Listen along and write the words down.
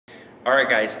All right,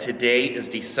 guys, today is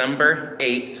December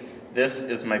 8th. This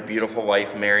is my beautiful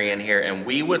wife, Marion, here, and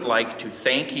we would like to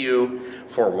thank you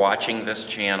for watching this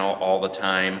channel all the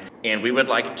time, and we would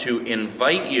like to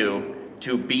invite you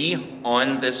to be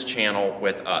on this channel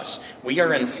with us. We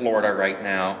are in Florida right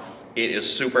now. It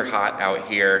is super hot out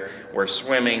here. We're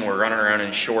swimming, we're running around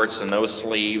in shorts and no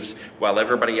sleeves, while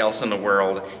everybody else in the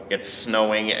world, it's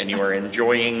snowing and you are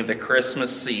enjoying the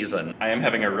Christmas season. I am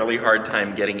having a really hard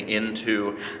time getting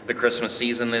into the Christmas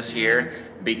season this year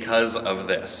because of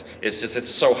this. It's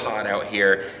so hot out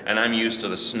here, and I'm used to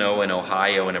the snow in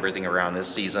Ohio and everything around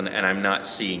this season, and I'm not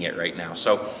seeing it right now.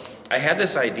 So I had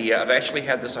this idea, I've actually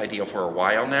had this idea for a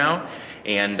while now,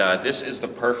 and this is the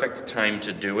perfect time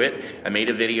to do it. I made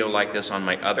a video like this on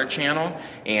my other channel,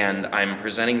 and I'm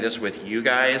presenting this with you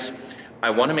guys. I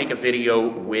want to make a video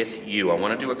with you. I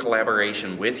want to do a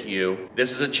collaboration with you.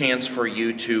 This is a chance for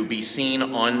you to be seen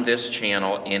on this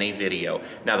channel in a video.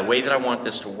 Now, the way that I want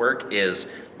this to work is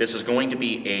this is going to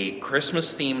be a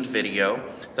Christmas themed video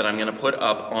that I'm going to put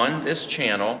up on this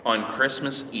channel on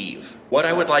Christmas Eve. What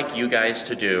I would like you guys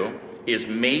to do is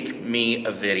make me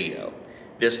a video.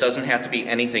 This doesn't have to be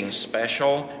anything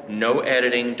special, no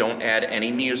editing, don't add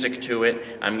any music to it.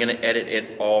 I'm gonna edit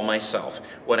it all myself.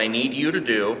 What I need you to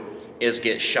do is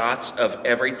get shots of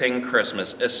everything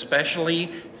Christmas, especially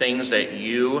things that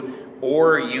you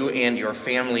and your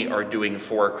family are doing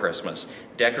for Christmas.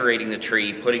 Decorating the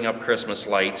tree, putting up Christmas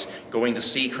lights, going to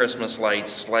see Christmas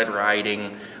lights, sled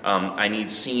riding. I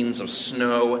need scenes of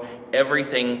snow,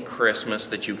 everything Christmas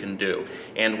that you can do.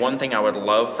 And one thing I would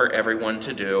love for everyone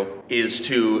to do is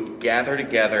to gather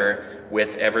together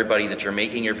with everybody that you're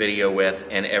making your video with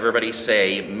and everybody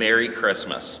say, Merry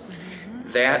Christmas.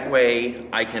 That way,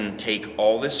 I can take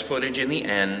all this footage in the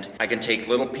end, I can take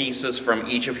little pieces from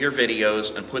each of your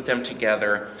videos and put them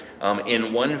together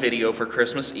in one video for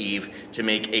Christmas Eve to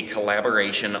make a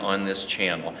collaboration on this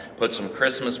channel. Put some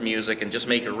Christmas music and just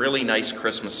make a really nice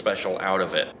Christmas special out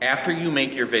of it. After you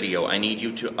make your video, I need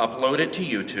you to upload it to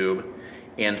YouTube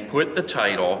and put the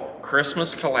title,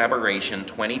 Christmas Collaboration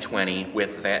 2020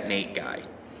 with That Nate Guy.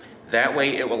 That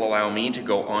way it will allow me to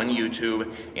go on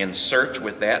YouTube and search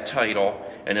with that title,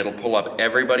 and it'll pull up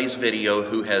everybody's video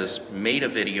who has made a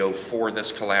video for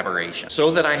this collaboration.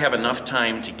 So that I have enough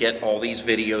time to get all these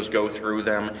videos, go through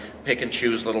them, pick and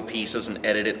choose little pieces and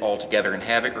edit it all together and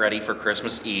have it ready for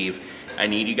Christmas Eve, I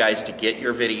need you guys to get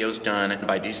your videos done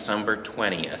by December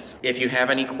 20th. If you have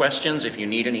any questions, if you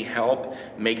need any help,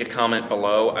 make a comment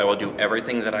below. I will do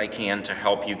everything that I can to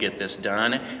help you get this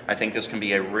done. I think this can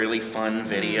be a really fun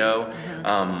video.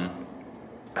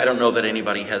 I don't know that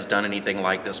anybody has done anything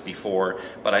like this before,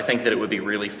 but I think that it would be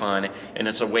really fun, and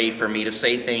it's a way for me to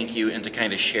say thank you and to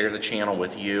kind of share the channel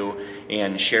with you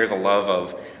and share the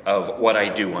love of what I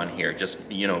do on here. Just,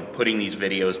 you know, putting these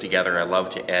videos together. I love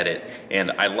to edit,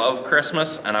 and I love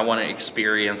Christmas, and I want to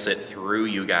experience it through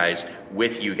you guys,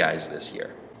 with you guys this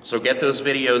year. So get those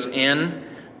videos in,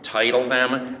 title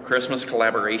them Christmas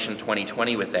Collaboration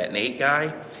 2020 with That Nate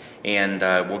Guy, and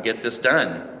we'll get this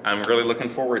done. I'm really looking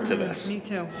forward to this. Me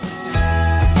too.